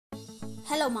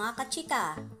Hello mga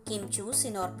kachika! Chiu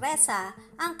Sinorpresa,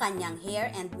 ang kanyang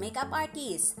hair and makeup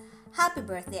artist. Happy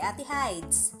birthday Ate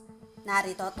Haidz!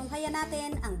 Narito tunghayan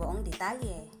natin ang buong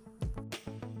detalye.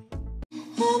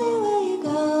 Anywhere you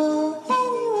go,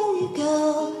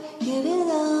 you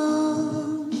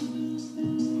belong.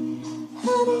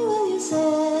 Anywhere you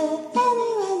say.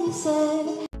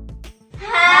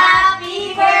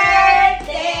 Happy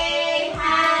birthday,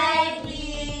 Haidz!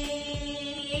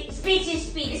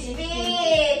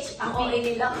 Speech! Ako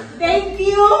inilang. Thank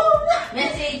you!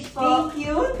 Message po. Thank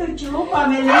you to Chiu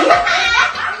family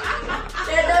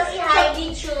Siya daw si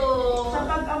Haidz Chiu. sa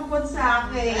pag-ampon sa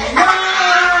akin.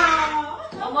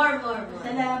 Oh, more.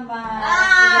 Salamat.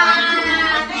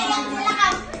 Naiyak sila ka.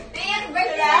 Naiyak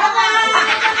birthday.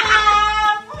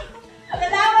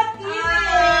 Salamat,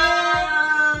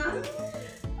 Kevin!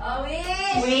 Oh,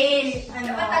 wish. Wish.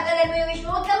 Ano? Dapat tagalan mo yung wish mo.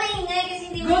 Huwag ka maingay kasi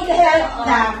hindi mo Good hindi- health Oo.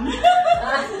 lang.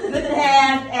 Good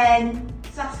health and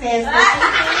success.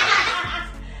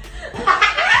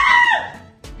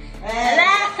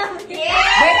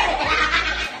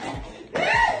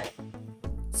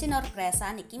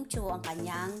 Sinorpresa ni Chiu ang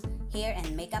kanyang hair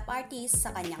and makeup artist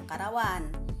sa kanyang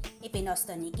karawan.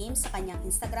 Ipinosto ni Kim sa kanyang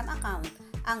Instagram account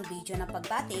ang video ng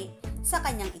pagbati sa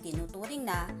kanyang itinuturing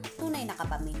na tunay na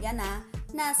kapamilya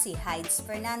na si Haidz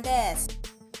Fernandez.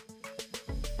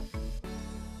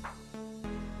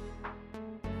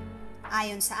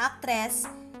 Ayon sa actress,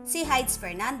 si Haidz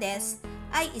Fernandez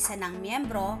ay isa ng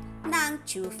miyembro ng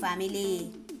Chiu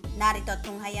family. Narito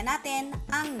tunghayan natin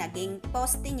ang naging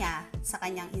post niya sa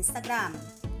kanyang Instagram.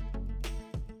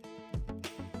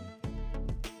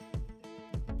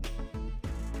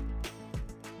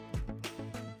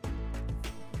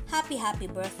 Happy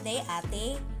birthday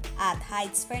ate at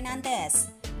Haidz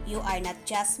Fernandez. You are not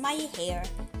just my hair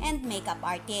and makeup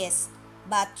artist,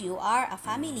 but you are a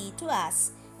family to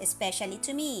us, especially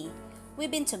to me. We've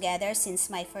been together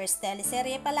since my first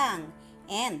teleserye pa lang,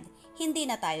 and hindi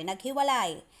na tayo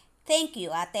naghiwalay. Thank you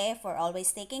ate for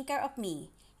always taking care of me,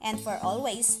 and for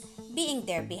always being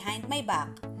there behind my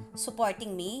back,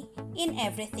 supporting me in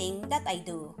everything that I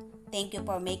do. Thank you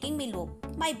for making me look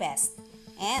my best,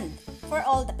 and for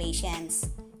all the patience,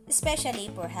 especially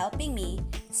for helping me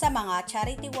sa mga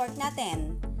charity work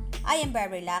natin. I am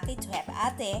very lucky to have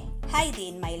Ate Haidz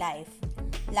in my life.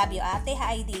 Love you Ate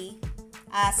Haidz.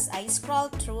 As I scroll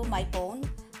through my phone,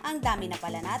 ang dami na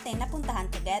pala natin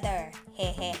napuntahan together.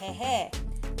 Hehehehe.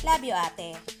 Love you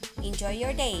ate. Enjoy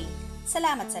your day.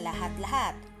 Salamat sa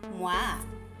lahat-lahat. Mwah!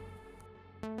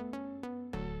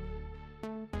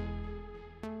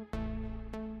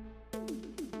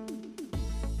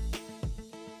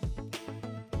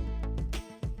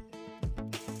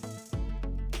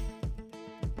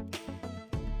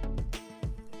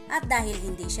 At dahil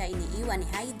hindi siya iniiwan ni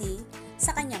Haidz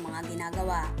sa kanyang mga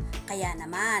ginagawa, kaya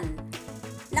naman,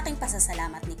 laking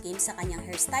pasasalamat ni Kim sa kanyang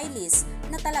hairstylist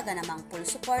na talaga namang full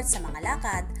support sa mga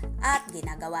lakad at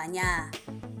ginagawa niya.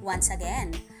 Once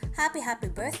again, happy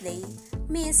birthday,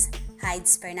 Miss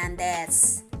Haidz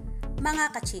Fernandez.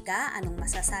 Mga kachika, anong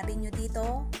masasabi nyo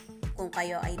dito? Kung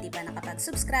kayo ay di pa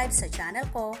nakapag-subscribe sa channel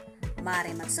ko,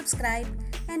 maaari mag-subscribe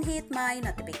and hit my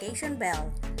notification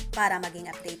bell para maging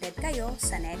updated kayo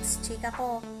sa next chika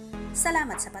ko.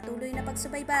 Salamat sa patuloy na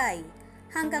pagsubaybay.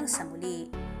 Hanggang sa muli.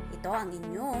 Ito ang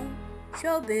inyong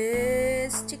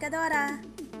Showbiz Chikadora.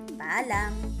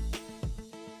 Paalam!